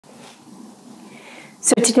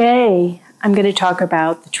So today I'm going to talk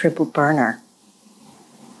about the triple burner.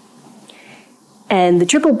 And the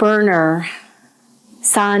triple burner,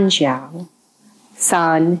 san jiao.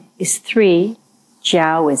 San is 3,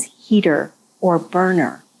 jiao is heater or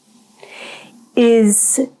burner,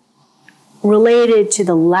 is related to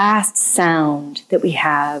the last sound that we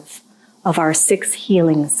have of our 6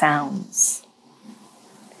 healing sounds.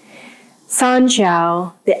 San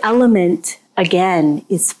jiao, the element, again,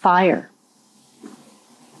 is fire.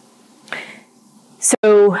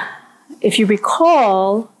 So if you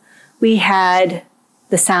recall, we had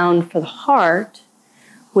the sound for the heart,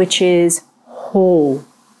 which is ho.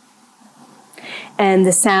 And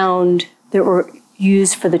the sound that were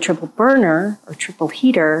used for the triple burner or triple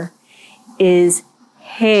heater is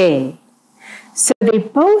he. So they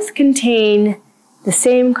both contain the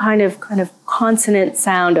same kind of consonant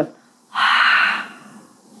sound of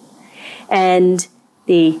and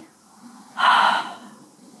the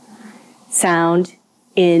sound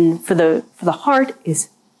in for the heart is,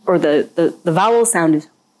 or the vowel sound is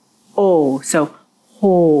o, so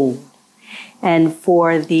ho. And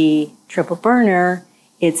for the triple burner,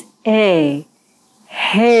 it's a,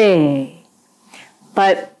 hey.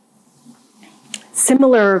 But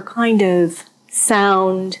similar kind of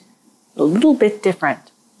sound, a little bit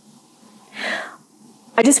different.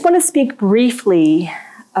 I just want to speak briefly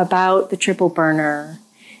about the triple burner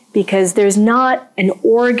because there's not an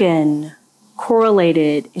organ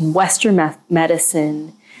correlated in Western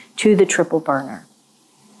medicine to the triple burner.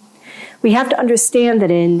 We have to understand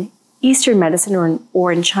that in Eastern medicine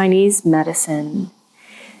or in Chinese medicine,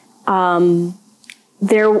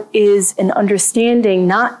 there is an understanding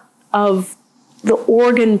not of the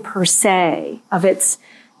organ per se, of its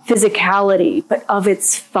physicality, but of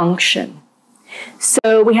its function.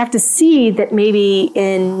 So we have to see that maybe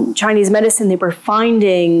in Chinese medicine, they were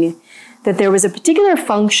finding that there was a particular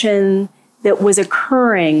function that was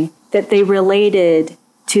occurring that they related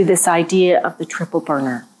to this idea of the triple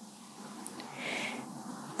burner.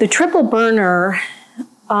 The triple burner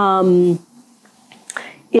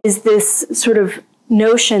is this sort of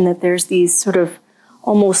notion that there's these sort of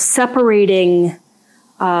almost separating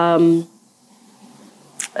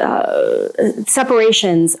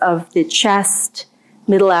separations of the chest,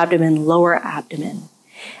 middle abdomen, lower abdomen.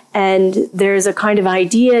 And there's a kind of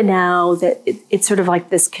idea now that it's sort of like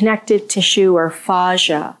this connective tissue or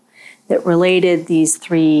fascia that related these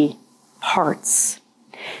 3 parts.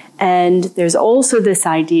 And there's also this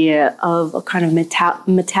idea of a kind of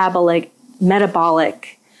metabolic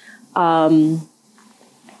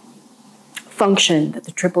function that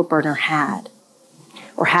the triple burner had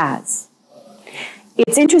or has.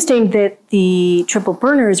 It's interesting that the triple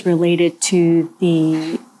burner is related to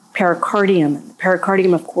the pericardium. The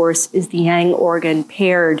pericardium, of course, is the yang organ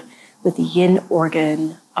paired with the yin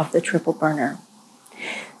organ of the triple burner.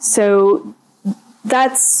 So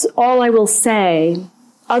that's all I will say,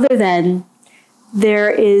 other than there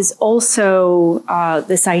is also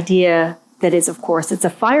this idea that is, of course, it's a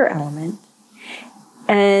fire element.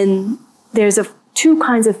 And there's 2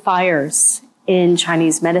 kinds of fires in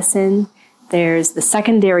Chinese medicine. There's the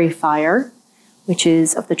secondary fire, which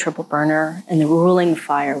is of the triple burner, and the ruling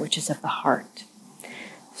fire, which is of the heart.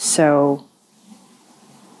 So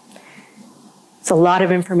it's a lot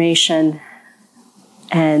of information,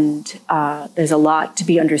 and there's a lot to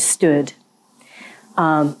be understood.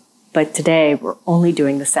 But today, we're only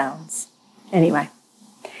doing the sounds. Anyway,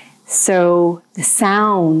 so the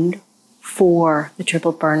sound for the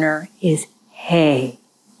triple burner is hey.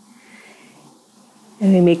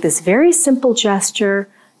 And we make this very simple gesture,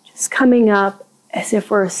 just coming up as if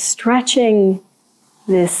we're stretching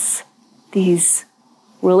these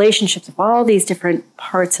relationships of all these different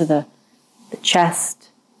parts of the chest,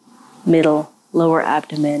 middle, lower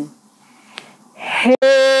abdomen. Hey.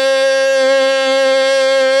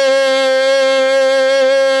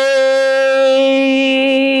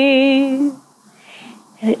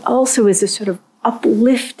 And it also is a sort of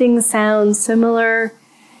uplifting sound similar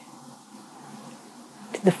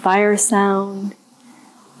to the fire sound.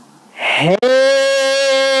 Hey.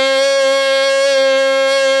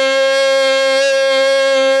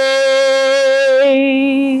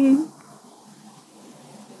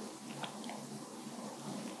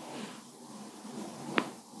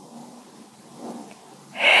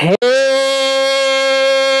 Hey.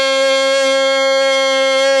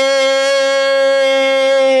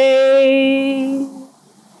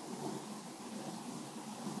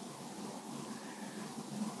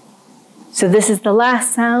 So this is the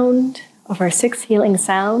last sound of our 6 healing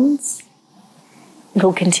sounds.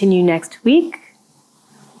 We'll continue next week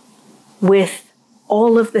with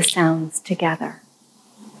all of the sounds together.